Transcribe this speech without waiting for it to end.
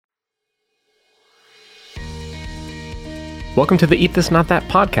Welcome to the Eat This Not That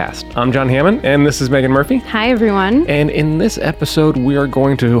podcast. I'm John Hammond, and this is Megan Murphy. Hi, everyone. And in this episode, we are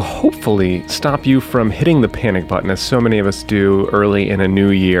going to hopefully stop you from hitting the panic button, as so many of us do early in a new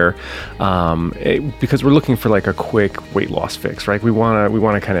year, because we're looking for like a quick weight loss fix, right? We want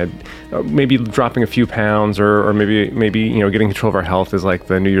to kind of maybe dropping a few pounds, or maybe getting control of our health is like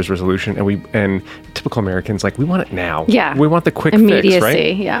the New Year's resolution, and typical Americans, like, we want it now. Yeah, we want the quick immediacy, fix,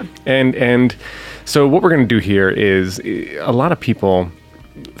 right? Yeah, and so what we're going to do here is, a lot of people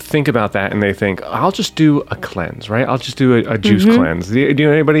think about that and they think, I'll just do a cleanse, right? I'll just do a juice cleanse. Do you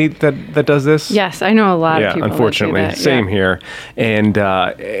know anybody that does this? Yes, I know a lot of people. Yeah, unfortunately, that do that. same here. And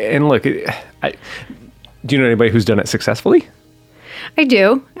look, do you know anybody who's done it successfully? I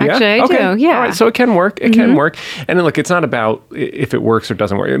do. Actually, I do. Yeah. All right. So it can work. It can work. And then look, it's not about if it works or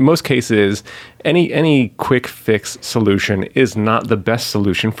doesn't work. In most cases, any quick fix solution is not the best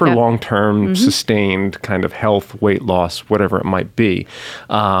solution for long-term, sustained kind of health, weight loss, whatever it might be.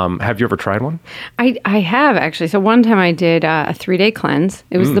 Have you ever tried one? I have, actually. So one time I did a 3-day cleanse.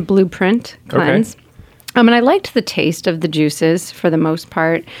 It was the Blueprint cleanse. Okay. And I liked the taste of the juices for the most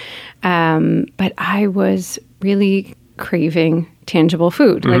part. But I was really craving tangible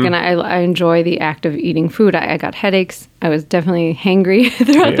food. And I enjoy the act of eating food. I got headaches. I was definitely hangry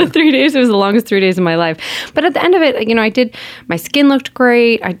throughout the 3 days. It was the longest 3 days of my life. But at the end of it, my skin looked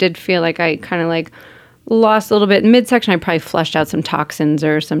great. I did feel like I kind of lost a little bit in midsection. I probably flushed out some toxins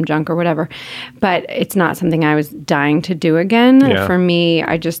or some junk or whatever, but it's not something I was dying to do again. Yeah. For me,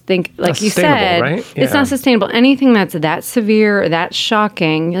 I just think, like you said, right? It's not sustainable. Anything that's that severe or that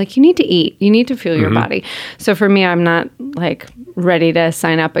shocking, you need to eat. You need to fuel your body. So for me, I'm not ready to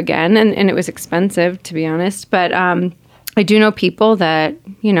sign up again. And it was expensive, to be honest. But I do know people that,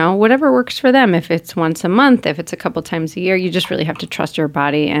 whatever works for them. If it's once a month, if it's a couple times a year, you just really have to trust your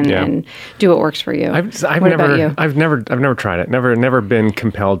body and do what works for you. I've never tried it. Never been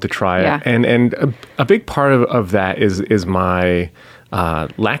compelled to try it. And a big part of that is my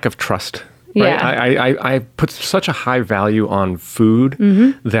lack of trust. Right? Yeah. I put such a high value on food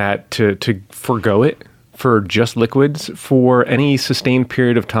that to forgo it for just liquids for any sustained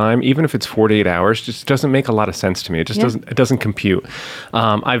period of time, even if it's 48 hours, just doesn't make a lot of sense to me. It just doesn't compute.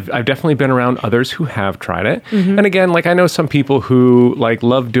 I've definitely been around others who have tried it. And again, I know some people who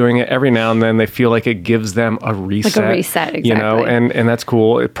love doing it every now and then. They feel like it gives them a reset. Like a reset, exactly. And that's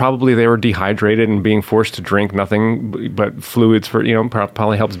cool. Probably they were dehydrated and being forced to drink nothing but fluids for,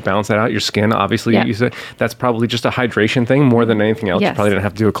 probably helps balance that out. Your skin, obviously, you said that's probably just a hydration thing more than anything else. Yes. You probably didn't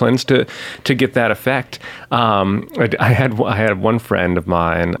have to do a cleanse to get that effect. I had one friend of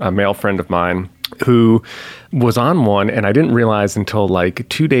mine, a male friend of mine, who was on one, and I didn't realize until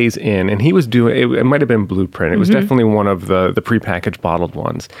 2 days in, and he was doing it might have been Blueprint. It was definitely one of the prepackaged bottled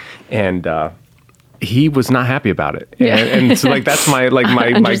ones, and he was not happy about it. Yeah. And so that's my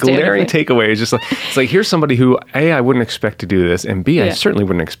glaring takeaway is just it's here's somebody who A, I wouldn't expect to do this, and B, I certainly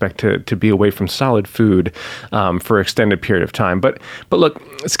wouldn't expect to be away from solid food for an extended period of time. But look,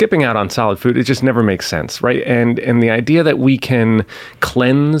 skipping out on solid food, it just never makes sense, right? And the idea that we can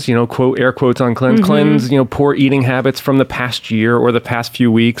cleanse, quote, air quotes on cleanse, poor eating habits from the past year or the past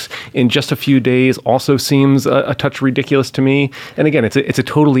few weeks in just a few days also seems a touch ridiculous to me. And again, it's a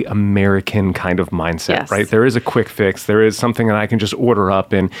totally American kind of mindset, right? There is a quick fix. There is something that I can just order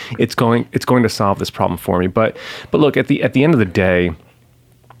up, and it's going to solve this problem for me. But look, at the end of the day,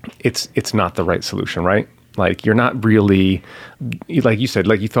 it's not the right solution, right? You're not really, like you said,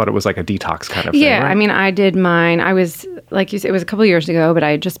 you thought it was a detox kind of thing. Yeah, right? I mean, I did mine. I was, like you said, it was a couple of years ago, but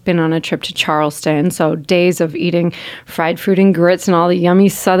I had just been on a trip to Charleston. So days of eating fried food and grits and all the yummy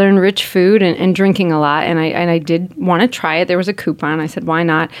Southern rich food and drinking a lot. And I did want to try it. There was a coupon. I said, why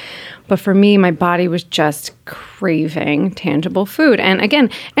not? But for me, my body was just craving tangible food. And again,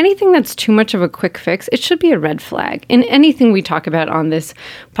 anything that's too much of a quick fix, it should be a red flag. In anything we talk about on this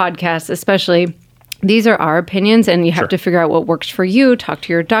podcast, especially, these are our opinions, and you have to figure out what works for you. Talk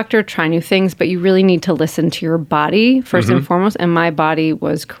to your doctor, try new things, but you really need to listen to your body first and foremost. And my body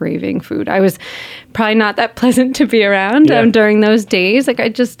was craving food. I was probably not that pleasant to be around during those days.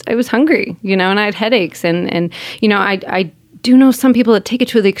 I was hungry, and I had headaches, and I do know some people that take it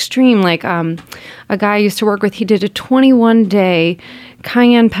to the extreme. A guy I used to work with, he did a 21-day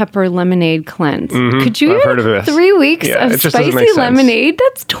cayenne pepper lemonade cleanse. Could you I've heard of this. 3 weeks of spicy lemonade?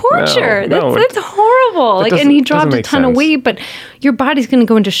 That's torture. That's horrible. And he dropped a ton of weight, but your body's going to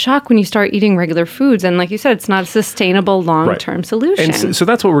go into shock when you start eating regular foods. And like you said, it's not a sustainable long-term solution. And so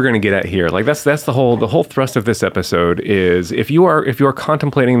that's what we're going to get at here. Like that's the whole thrust of this episode is if you are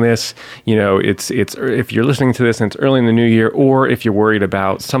contemplating this, it's if you're listening to this and it's early in the new year, or if you're worried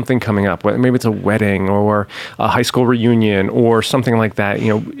about something coming up, maybe it's a wedding or a high school reunion or something like that,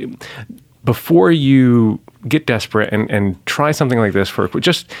 before you get desperate and try something like this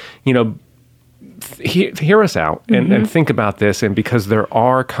just, hear us out and think about this. And because there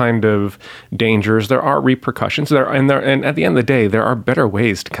are kind of dangers, there are repercussions and at the end of the day, there are better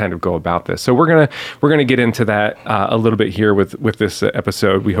ways to kind of go about this. So we're gonna get into that a little bit here with this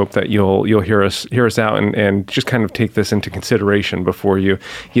episode. We hope that you'll hear us out and just kind of take this into consideration before you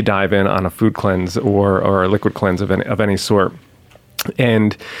dive in on a food cleanse or a liquid cleanse of any sort.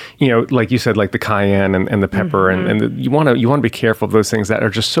 And, like you said, like the cayenne and the pepper and you want to be careful of those things that are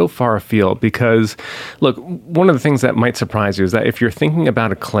just so far afield, because look, one of the things that might surprise you is that if you're thinking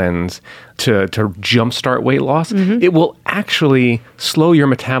about a cleanse to jumpstart weight loss, it will actually slow your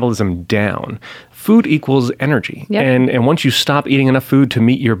metabolism down. Food equals energy. Yep. And once you stop eating enough food to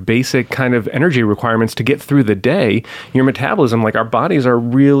meet your basic kind of energy requirements to get through the day, your metabolism, like our bodies are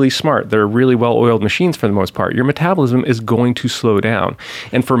really smart. They're really well-oiled machines for the most part. Your metabolism is going to slow down.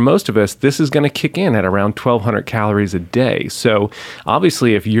 And for most of us, this is going to kick in at around 1,200 calories a day. So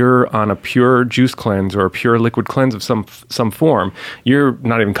obviously, if you're on a pure juice cleanse or a pure liquid cleanse of some form, you're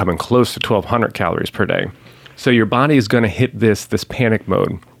not even coming close to 1,200 calories per day. So your body is going to hit this panic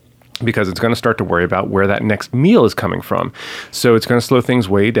mode, because it's going to start to worry about where that next meal is coming from. So it's going to slow things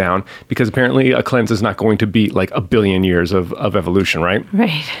way down, because apparently a cleanse is not going to beat like 1 billion years of evolution, right?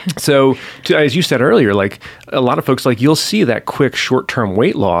 Right. So as you said earlier, like a lot of folks, like you'll see that quick short-term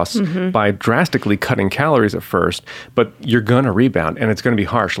weight loss by drastically cutting calories at first, but you're going to rebound and it's going to be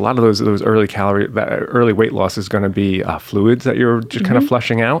harsh. A lot of those early weight loss is going to be fluids that you're just kind of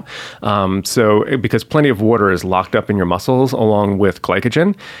flushing out. Because plenty of water is locked up in your muscles along with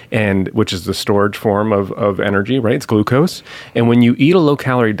glycogen, and which is the storage form of energy, right? It's glucose. And when you eat a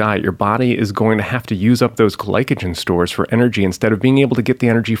low-calorie diet, your body is going to have to use up those glycogen stores for energy instead of being able to get the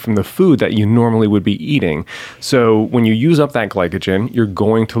energy from the food that you normally would be eating. So when you use up that glycogen, you're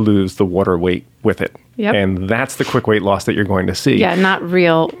going to lose the water weight with it. Yep. And that's the quick weight loss that you're going to see. Yeah, not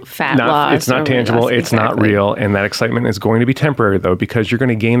real fat loss. It's not tangible. It's not real. And that excitement is going to be temporary, though, because you're going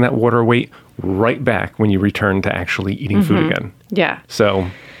to gain that water weight right back when you return to actually eating food again. Yeah. So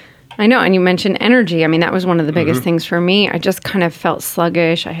I know. And you mentioned energy. I mean, that was one of the biggest things for me. I just kind of felt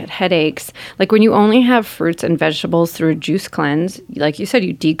sluggish. I had headaches. Like when you only have fruits and vegetables through a juice cleanse, like you said,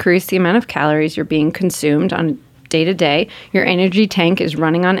 you decrease the amount of calories you're being consumed on day to day. Your energy tank is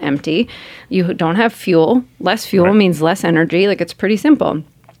running on empty. You don't have fuel. Less fuel means less energy. Like it's pretty simple.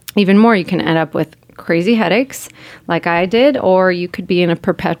 Even more, you can end up with crazy headaches like I did, or you could be in a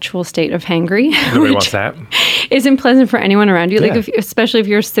perpetual state of hangry. Nobody wants that. Isn't pleasant for anyone around you. Yeah. Like especially if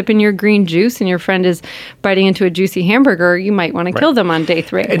you're sipping your green juice and your friend is biting into a juicy hamburger, you might want to kill them on day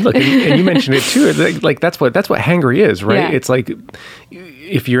 3. And look, and you mentioned it too. Like that's what hangry is, right? Yeah. It's like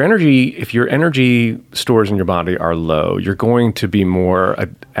if your energy stores in your body are low, you're going to be more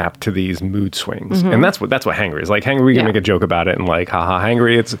apt to these mood swings. And that's what hangry is. Like hangry, we can make a joke about it and like, haha,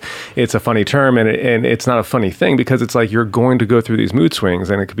 hangry. It's a funny term and it's not a funny thing, because it's like you're going to go through these mood swings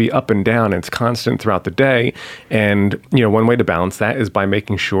and it could be up and down and it's constant throughout the day. And one way to balance that is by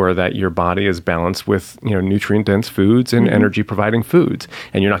making sure that your body is balanced with nutrient dense foods and energy providing foods.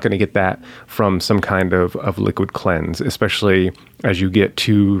 And you're not going to get that from some kind of liquid cleanse, especially as you get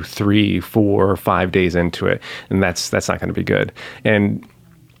 2, 3, 4, 5 days into it. And that's not going to be good. And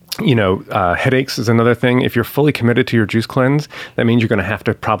headaches is another thing. If you're fully committed to your juice cleanse, that means you're going to have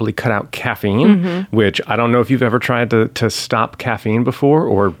to probably cut out caffeine, which I don't know if you've ever tried to stop caffeine before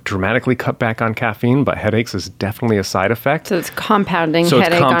or dramatically cut back on caffeine, but headaches is definitely a side effect. So it's compounding so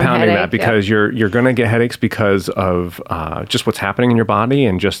headache it's compounding on that because you're going to get headaches because of just what's happening in your body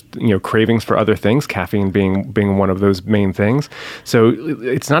and just cravings for other things, caffeine being one of those main things. So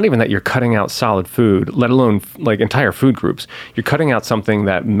it's not even that you're cutting out solid food, let alone like entire food groups. You're cutting out something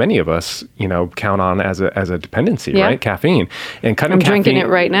that many of us, count on as a dependency, right? Caffeine. And cutting caffeine, drinking it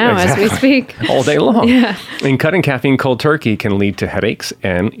right now as we speak. All day long. Yeah. And cutting caffeine cold turkey can lead to headaches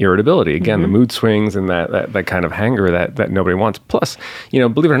and irritability. Again, the mood swings and that kind of hanger that nobody wants. Plus,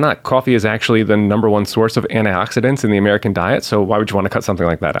 believe it or not, coffee is actually the number one source of antioxidants in the American diet. So why would you want to cut something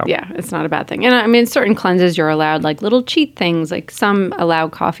like that out? Yeah, it's not a bad thing. And I mean, certain cleanses you're allowed like little cheat things. Like some allow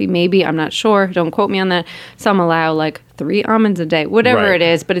coffee, maybe, I'm not sure. Don't quote me on that. Some allow like 3 almonds a day, whatever Right. it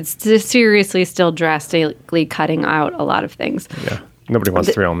is, but it's seriously still drastically cutting out a lot of things. Yeah. Nobody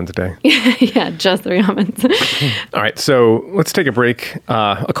wants 3 almonds a day. Yeah, just 3 almonds. All right, so let's take a break,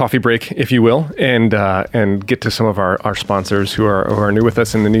 a coffee break, if you will, and get to some of our sponsors who are new with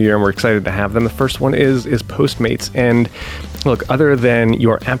us in the new year, and we're excited to have them. The first one is Postmates, and look, other than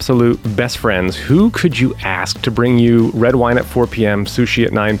your absolute best friends, who could you ask to bring you red wine at 4 p.m., sushi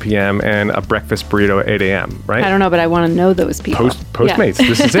at 9 p.m., and a breakfast burrito at 8 a.m., right? I don't know, but I want to know those people. Postmates. Yeah.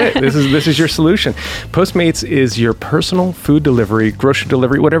 This is it. This is your solution. Postmates is your personal food delivery, grocery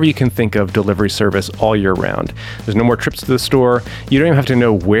delivery, whatever you can think of delivery service all year round. There's no more trips to the store. You don't even have to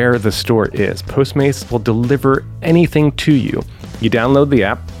know where the store is. Postmates will deliver anything to you. You download the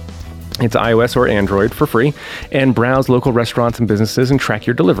app. It's iOS or Android for free, and browse local restaurants and businesses and track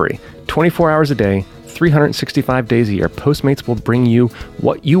your delivery. 24 hours a day, 365 days a year, Postmates will bring you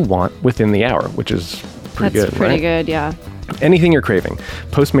what you want within the hour, which is pretty good, That's pretty right? good, yeah. Anything you're craving,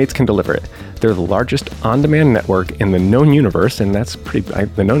 Postmates can deliver it. They're the largest on-demand network in the known universe, and that's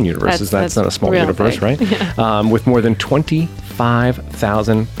the known universe. That's not a small universe, big. right? Yeah. With more than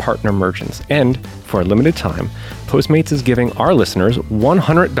 25,000 partner merchants. And for a limited time, Postmates is giving our listeners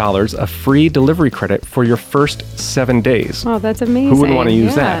 $100 of free delivery credit for your first 7 days. Oh, that's amazing. Who wouldn't want to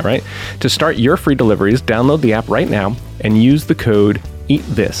use that, right? To start your free deliveries, download the app right now and use the code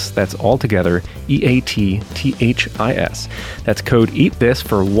EATTHIS. That's all together, EATTHIS. That's code EATTHIS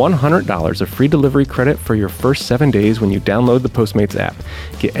for $100 of free delivery credit for your first 7 days when you download the Postmates app.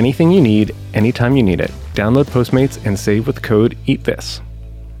 Get anything you need, anytime you need it. Download Postmates and save with the code EATTHIS.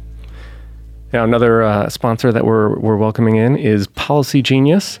 Now, another sponsor that we're welcoming in is Policy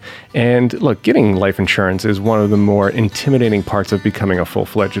Genius. And look, getting life insurance is one of the more intimidating parts of becoming a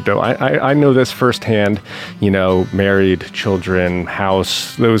full-fledged adult. I know this firsthand. You know, married, children,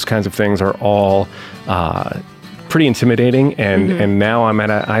 house, those kinds of things are all pretty intimidating. And now I'm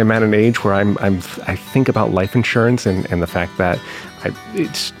at an age where I think about life insurance and the fact that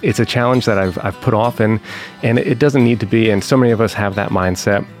it's a challenge that I've put off, and it doesn't need to be. And so many of us have that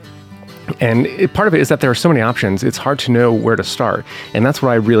mindset. And part of it is that there are so many options, it's hard to know where to start. And that's what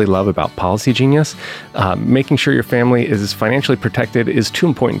I really love about Policy Genius. Making sure your family is financially protected is too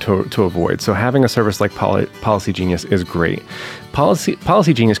important to avoid. So having a service like Policy Genius is great.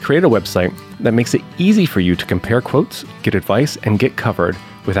 Policy Genius created a website that makes it easy for you to compare quotes, get advice, and get covered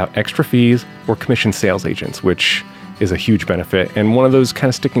without extra fees or commission sales agents, which is a huge benefit and one of those kind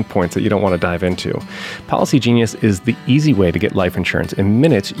of sticking points that you don't want to dive into. Policy Genius is the easy way to get life insurance. In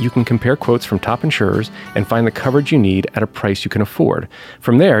minutes, you can compare quotes from top insurers and find the coverage you need at a price you can afford.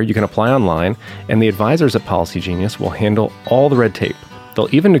 From there, you can apply online, and the advisors at Policy Genius will handle all the red tape.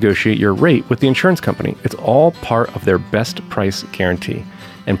 They'll even negotiate your rate with the insurance company. It's all part of their best price guarantee.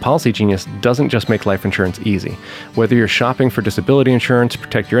 And Policy Genius doesn't just make life insurance easy. Whether you're shopping for disability insurance to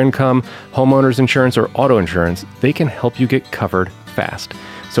protect your income, homeowners insurance, or auto insurance, they can help you get covered fast.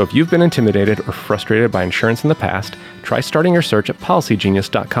 So if you've been intimidated or frustrated by insurance in the past, try starting your search at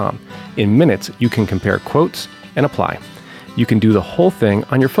policygenius.com. In minutes, you can compare quotes and apply. You can do the whole thing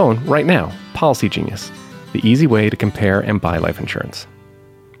on your phone right now. Policy Genius, the easy way to compare and buy life insurance.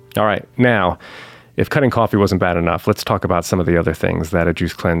 All right, now, if cutting coffee wasn't bad enough, let's talk about some of the other things that a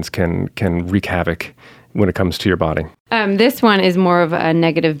juice cleanse can wreak havoc when it comes to your body. This one is more of a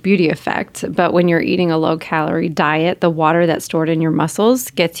negative beauty effect, but when you're eating a low-calorie diet, the water that's stored in your muscles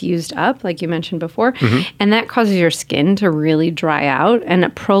gets used up, like you mentioned before, and that causes your skin to really dry out, and a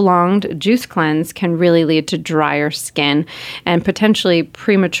prolonged juice cleanse can really lead to drier skin and potentially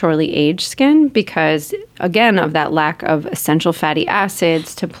prematurely aged skin because, again, of that lack of essential fatty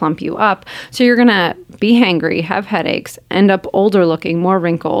acids to plump you up. So you're going to be hangry, have headaches, end up older looking, more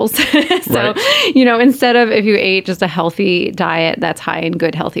wrinkles. So, you know, instead of if you ate just a healthy diet that's high in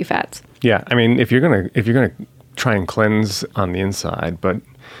good healthy fats. Yeah, I mean, if you're gonna try and cleanse on the inside, but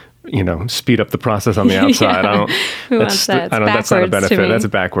you know, speed up the process on the outside. Yeah. That's not a benefit. That's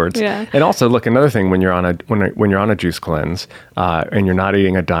backwards. Yeah. And also, look, another thing when you're on a juice cleanse and you're not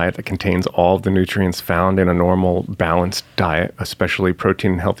eating a diet that contains all of the nutrients found in a normal balanced diet, especially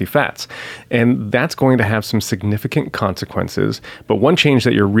protein and healthy fats, and that's going to have some significant consequences. But one change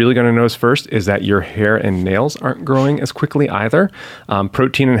that you're really going to notice first is that your hair and nails aren't growing as quickly either.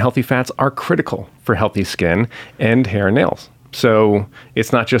 Protein and healthy fats are critical for healthy skin and hair and nails. So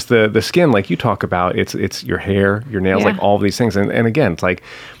it's not just the skin like you talk about, it's your hair, your nails, like all of these things. And again, it's like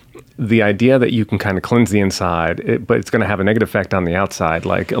the idea that you can kind of cleanse the inside, but it's going to have a negative effect on the outside.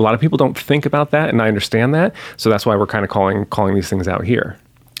 Like a lot of people don't think about that, and I understand that. So that's why we're kind of calling these things out here.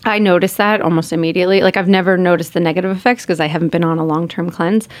 I notice that almost immediately. Like I've never noticed the negative effects because I haven't been on a long-term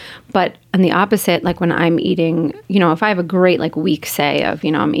cleanse. But on the opposite, like when I'm eating, if I have a great like week, say of,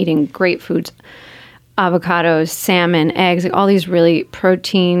 I'm eating great foods, avocados, salmon, eggs, like all these really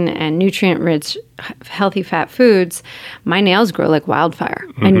protein and nutrient-rich, healthy fat foods, my nails grow like wildfire.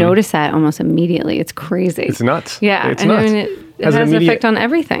 I notice that almost immediately. It's crazy. It's nuts. Yeah. It's nuts. I mean, it has an effect on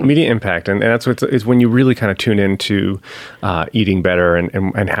everything. Immediate impact. And that's what is when you really kind of tune into eating better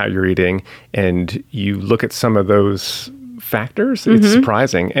and how you're eating, and you look at some of those factors, it's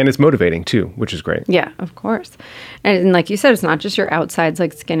surprising, and it's motivating too, which is great. Yeah, of course. And like you said, it's not just your outsides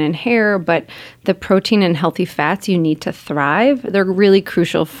like skin and hair, but the protein and healthy fats you need to thrive. They're really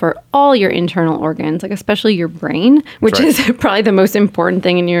crucial for all your internal organs, like especially your brain, which is probably the most important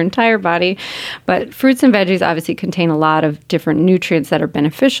thing in your entire body. But fruits and veggies obviously contain a lot of different nutrients that are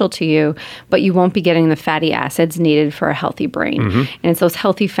beneficial to you, but you won't be getting the fatty acids needed for a healthy brain. And it's those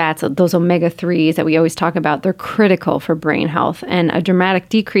healthy fats, those omega-3s that we always talk about, they're critical for brain health. And a dramatic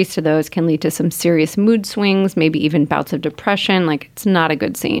decrease to those can lead to some serious mood swings, maybe even bouts of depression. Like it's not a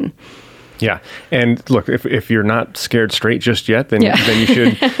good scene. Yeah, and look, if you're not scared straight just yet, then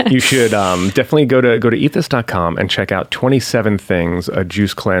you should definitely go to eatthis.com and check out 27 things a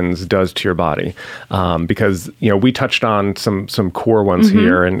juice cleanse does to your body, because we touched on some core ones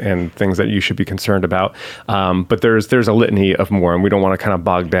here and things that you should be concerned about, but there's a litany of more, and we don't want to kind of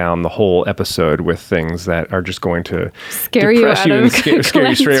bog down the whole episode with things that are just going to scare depress you and scare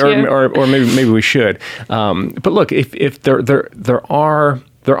you straight, or maybe we should. But look, if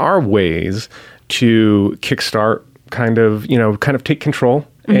there are ways to kickstart, kind of take control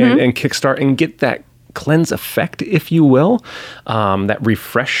and kickstart and get that cleanse effect, if you will, that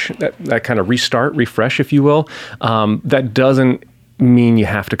refresh, that kind of refresh, if you will, that doesn't mean you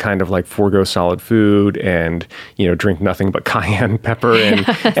have to kind of like forego solid food and drink nothing but cayenne pepper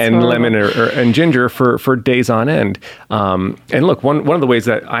and lemon and ginger for days on end. And look, one of the ways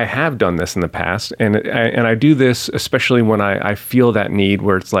that I have done this in the past, and I do this especially when I feel that need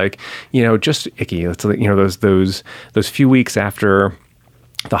where it's like just icky. It's like those few weeks after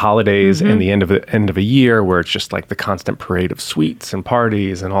the holidays and the end of a year where it's just like the constant parade of sweets and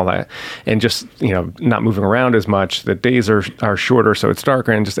parties and all that, and just not moving around as much. The days are shorter, so it's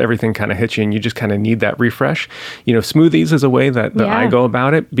darker, and just everything kind of hits you, and you just kind of need that refresh. Smoothies is a way that I go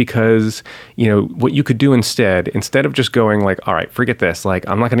about it, because what you could do instead of just going like, all right, forget this, like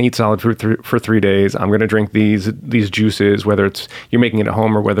I'm not going to eat solid food for 3 days, I'm going to drink these juices, whether it's you're making it at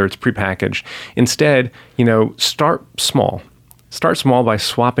home or whether it's prepackaged. Instead, start small. Start small by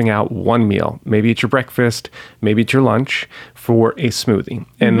swapping out one meal. Maybe it's your breakfast, maybe it's your lunch, for a smoothie.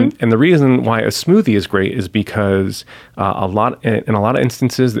 And the reason why a smoothie is great is because in a lot of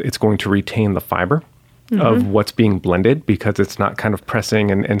instances, it's going to retain the fiber of what's being blended, because it's not kind of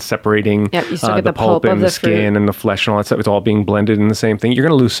pressing and separating the pulp and the skin and the flesh and all that stuff. It's all being blended in the same thing. You're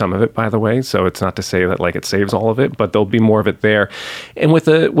going to lose some of it, by the way. So it's not to say that like it saves all of it, but there'll be more of it there. And with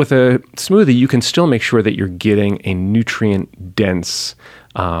a smoothie, you can still make sure that you're getting a nutrient dense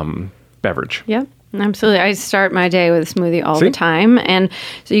beverage. Yep. Absolutely. I start my day with a smoothie all the time. And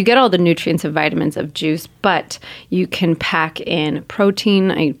so you get all the nutrients and vitamins of juice, but you can pack in protein.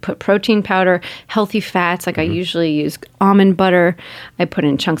 I put protein powder, healthy fats. Like I usually use almond butter. I put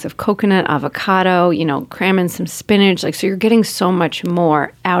in chunks of coconut, avocado, cram in some spinach. Like, so you're getting so much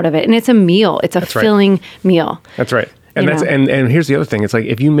more out of it. And it's a meal. It's a filling meal. That's right. And and here's the other thing. It's like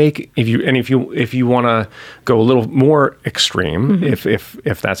if you want to go a little more extreme,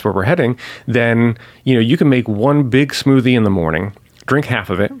 if that's where we're heading, then you can make one big smoothie in the morning, drink half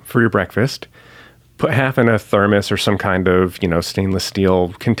of it for your breakfast, put half in a thermos or some kind of stainless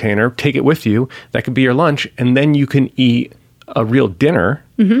steel container, take it with you. That could be your lunch, and then you can eat a real dinner,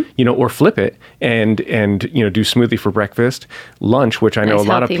 or flip it and do smoothie for breakfast, lunch, which I know a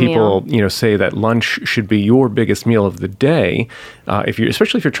lot of people, say that lunch should be your biggest meal of the day,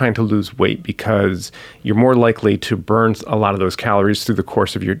 especially if you're trying to lose weight, because you're more likely to burn a lot of those calories through the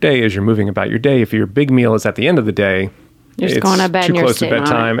course of your day as you're moving about your day. If your big meal is at the end of the day, you're just going to bed too close to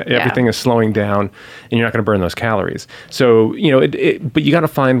bedtime. Everything is slowing down, and you're not going to burn those calories. So, but you got to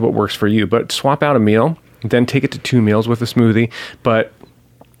find what works for you. But swap out a meal, then take it to 2 meals with a smoothie. But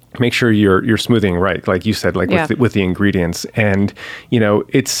make sure you're smoothing right, like you said, with the ingredients. And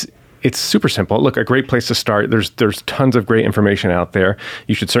it's super simple. Look, a great place to start. There's tons of great information out there.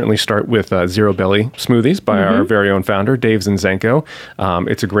 You should certainly start with Zero Belly Smoothies by our very own founder, Dave Zinczenko.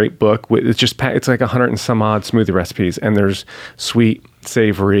 It's a great book. It's like 100 and some odd smoothie recipes, and there's sweet,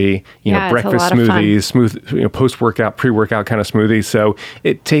 savory, Yeah, it's a breakfast lot of fun. smoothies, smooth, post-workout, pre-workout kind of smoothies. So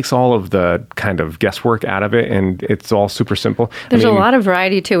it takes all of the kind of guesswork out of it, and it's all super simple. There's a lot of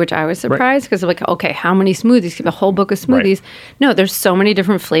variety too, which I was surprised because like, okay, how many smoothies? Give a whole book of smoothies. Right. No, there's so many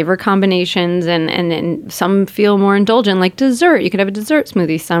different flavor combinations, and some feel more indulgent, like dessert. You could have a dessert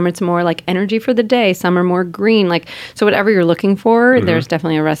smoothie. Some it's more like energy for the day. Some are more green. Like, so whatever you're looking for, there's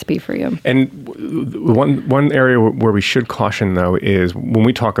definitely a recipe for you. And one area where we should caution though is when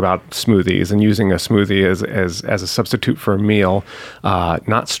we talk about smoothies and using a smoothie as a substitute for a meal,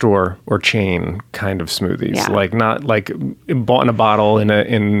 not store or chain kind of smoothies, Yeah. like not like bought in a bottle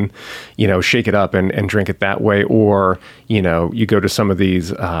in shake it up and drink it that way, or you go to some of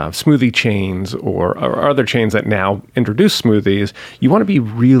these smoothie chains or other chains that now introduce smoothies. You want to be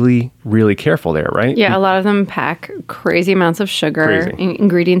really, really careful there, right? Yeah, a lot of them pack crazy amounts of sugar, Crazy.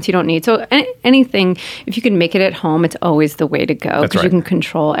 ingredients you don't need. So anything, if you can make it at home, it's always the way to go That's because you right. can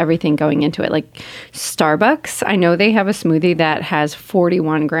control everything going into it. Like Starbucks, I know they have a smoothie that has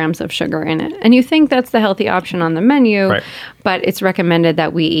 41 grams of sugar in it. And you think that's the healthy option on the menu, Right. but it's recommended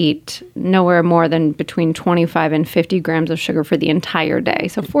that we eat nowhere more than between 25 and 50 grams of sugar for the entire day.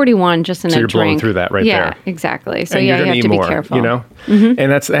 So 41 just in So a you're drink. blowing through that right yeah, there. exactly. So And yeah, you're you gonna have to eat be more, careful.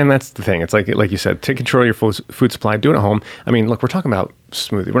 And that's the thing. It's like you said, take control of your food supply. Do it at home. I mean, look, we're talking about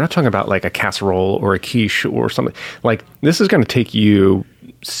smoothie. We're not talking about like a casserole or a quiche or something. Like this is going to take you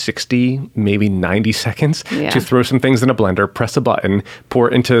 60, maybe 90 seconds Yeah. to throw some things in a blender, press a button, pour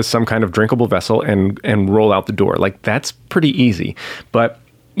it into some kind of drinkable vessel, and roll out the door. Like that's pretty easy, but.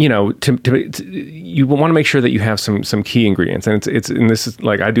 You want to make sure that you have some key ingredients, and this is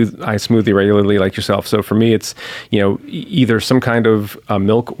like I smoothie regularly like yourself. So for me, it's either some kind of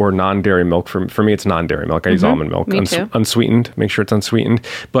milk or non-dairy milk. For me, it's non-dairy milk. I use almond milk, Me too. unsweetened. Make sure it's unsweetened.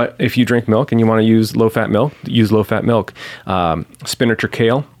 But if you drink milk and you want to use low-fat milk, use low-fat milk. Spinach or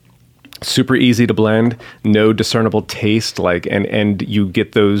kale. Super easy to blend, no discernible taste, and you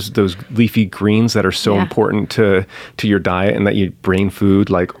get those leafy greens that are so Yeah. important to your diet and that you brain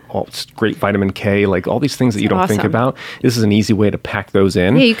food, like great vitamin K, like all these things that you don't think awesome. about. This is an easy way to pack those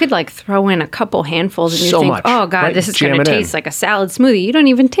in. Yeah, you could like throw in a couple handfuls and you So think, much, oh God, right? this is Jam going to it in. taste like a salad smoothie. You don't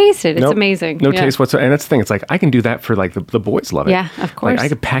even taste it. It's Nope. amazing. No Yeah. taste whatsoever. And that's the thing. It's like I can do that for like the boys love it. Yeah, of course. Like I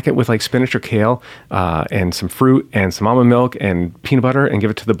could pack it with like spinach or kale and some fruit and some almond milk and peanut butter and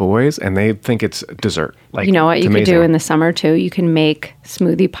give it to the boys, and they think it's dessert. Like You know what it's you could do amazing. in the summer too? You can make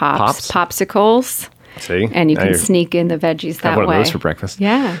smoothie pops, popsicles, See? and you Now can you're- sneak in the veggies that have one way. of those for breakfast.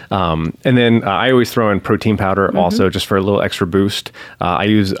 Yeah. And then I always throw in protein powder also just for a little extra boost. I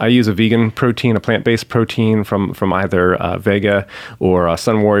use a vegan protein, a plant-based protein from either Vega or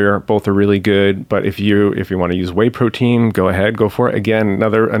Sun Warrior. Both are really good. But if you want to use whey protein, go ahead, go for it. Again,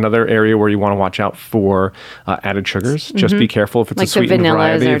 another area where you want to watch out for added sugars. Just be careful if it's Like a the sweetened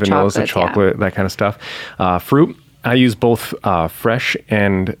vanillas variety, or vanillas, the chocolates, yeah. chocolate, that kind of stuff. Fruit. I use both fresh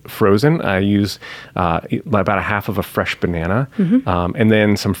and frozen. I use about a half of a fresh banana, and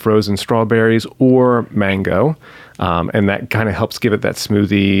then some frozen strawberries or mango. And that kind of helps give it that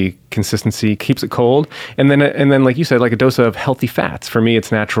smoothie consistency, keeps it cold. And then, like you said, like a dose of healthy fats. For me,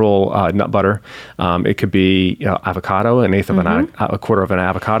 it's natural nut butter. It could be avocado, an eighth of a quarter of an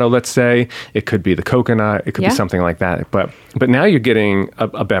avocado, let's say. It could be the coconut. It could be something like that. But now you're getting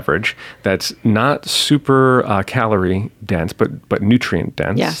a beverage that's not super calorie dense, but nutrient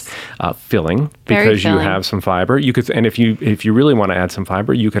dense, Yes. filling Very because you filling. have some fiber. You could, and if you really want to add some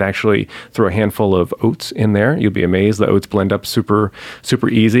fiber, you could actually throw a handful of oats in there. You'll be amazed. The oats blend up super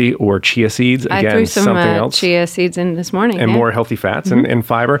easy. Or chia seeds, I again, threw some something else. chia seeds in this morning. And yeah. more healthy fats and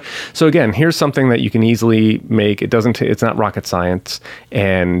fiber. So again, here's something that you can easily make. It's not rocket science.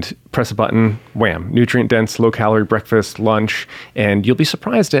 And press a button, wham, nutrient dense, low calorie breakfast, lunch, and you'll be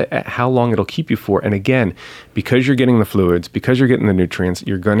surprised at how long it'll keep you for. And again, because you're getting the fluids, because you're getting the nutrients,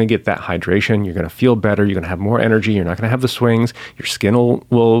 you're going to get that hydration. You're going to feel better. You're going to have more energy. You're not going to have the swings. Your skin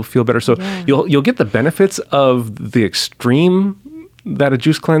will feel better. So you'll get the benefits of the extreme that a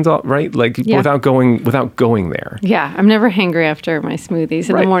juice cleanse, right? Like without going there. Yeah, I'm never hangry after my smoothies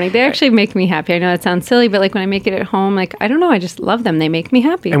in Right. the morning. They actually make me happy. I know that sounds silly, but like when I make it at home, like I don't know, I just love them. They make me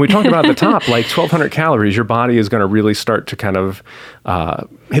happy. And we talked about at the top, like 1,200 calories, your body is going to really start to kind of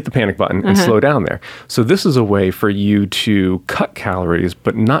hit the panic button and slow down there. So this is a way for you to cut calories,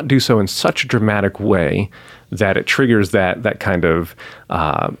 but not do so in such a dramatic way that it triggers that kind of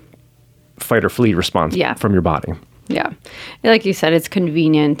fight or flee response from your body. Yeah. Like you said, it's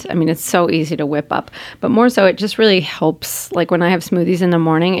convenient. I mean, it's so easy to whip up, but more so it just really helps. Like when I have smoothies in the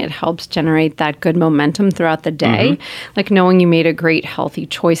morning, it helps generate that good momentum throughout the day. Like knowing you made a great healthy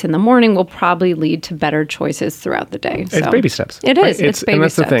choice in the morning will probably lead to better choices throughout the day. It's baby steps. It is. It's baby and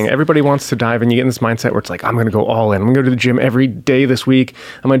that's steps. the thing. Everybody wants to dive and you get in this mindset where it's like, I'm going to go all in. I'm going to go to the gym every day this week.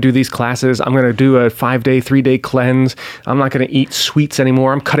 I'm going to do these classes. I'm going to do a 5-day, 3-day cleanse. I'm not going to eat sweets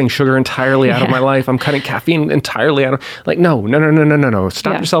anymore. I'm cutting sugar entirely out of my life. I'm cutting caffeine entirely out of, like, no.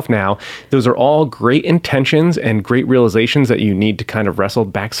 Stop yourself now. Those are all great intentions and great realizations that you need to kind of wrestle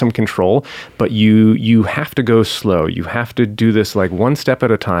back some control, but you have to go slow. You have to do this like one step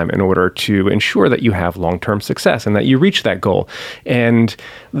at a time in order to ensure that you have long-term success and that you reach that goal. And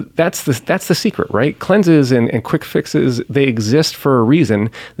that's the secret, right? Cleanses and quick fixes, they exist for a reason.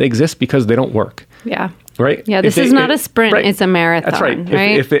 They exist because they don't work. Yeah. Right? Yeah, this is not a sprint, right. It's a marathon. That's right.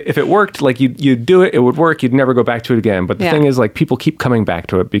 Right? If it worked, like you'd do it, it would work, you'd never go back to it again. But the thing is, like, people keep coming back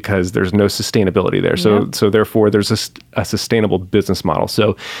to it because there's no sustainability there. So therefore there's a sustainable business model.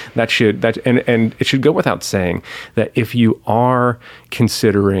 So and it should go without saying that if you are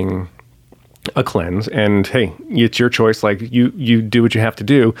considering a cleanse, and hey, it's your choice, like you do what you have to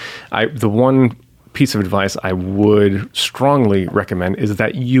do. The one piece of advice I would strongly recommend is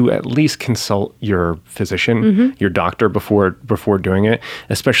that you at least consult your physician, your doctor before doing it,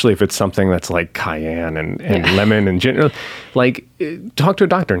 especially if it's something that's like cayenne and lemon and ginger. Like, talk to a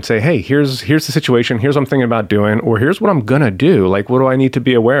doctor and say, hey, here's the situation. Here's what I'm thinking about doing, or here's what I'm going to do. Like, what do I need to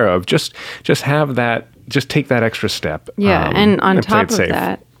be aware of? Just have that, just take that extra step. Yeah. And on top of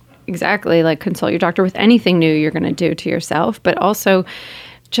that, exactly, like consult your doctor with anything new you're going to do to yourself, but also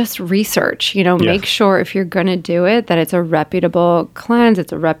just research, make sure if you're going to do it, that it's a reputable cleanse,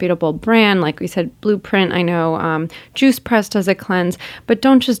 it's a reputable brand. Like we said, Blueprint, I know Juice Press does a cleanse, but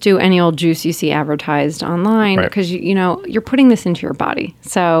don't just do any old juice you see advertised online because, you're putting this into your body.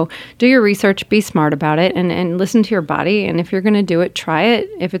 So do your research, be smart about it, and listen to your body. And if you're going to do it, try it.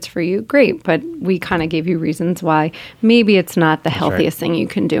 If it's for you, great. But we kind of gave you reasons why maybe it's not the healthiest thing you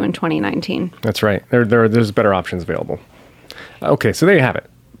can do in 2019. That's right. There's better options available. Okay, so there you have it.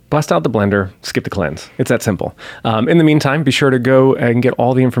 Bust out the blender, skip the cleanse. It's that simple. In the meantime, be sure to go and get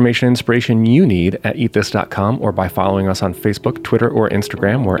all the information and inspiration you need at eatthis.com or by following us on Facebook, Twitter, or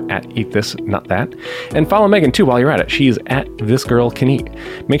Instagram. We're at eatthis.that. And follow Megan, too, while you're at it. She's at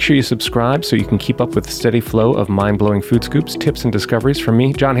thisgirlcaneat. Make sure you subscribe so you can keep up with the steady flow of mind-blowing food scoops, tips, and discoveries from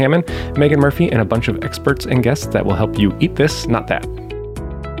me, John Hammond, Megan Murphy, and a bunch of experts and guests that will help you eat this, not that.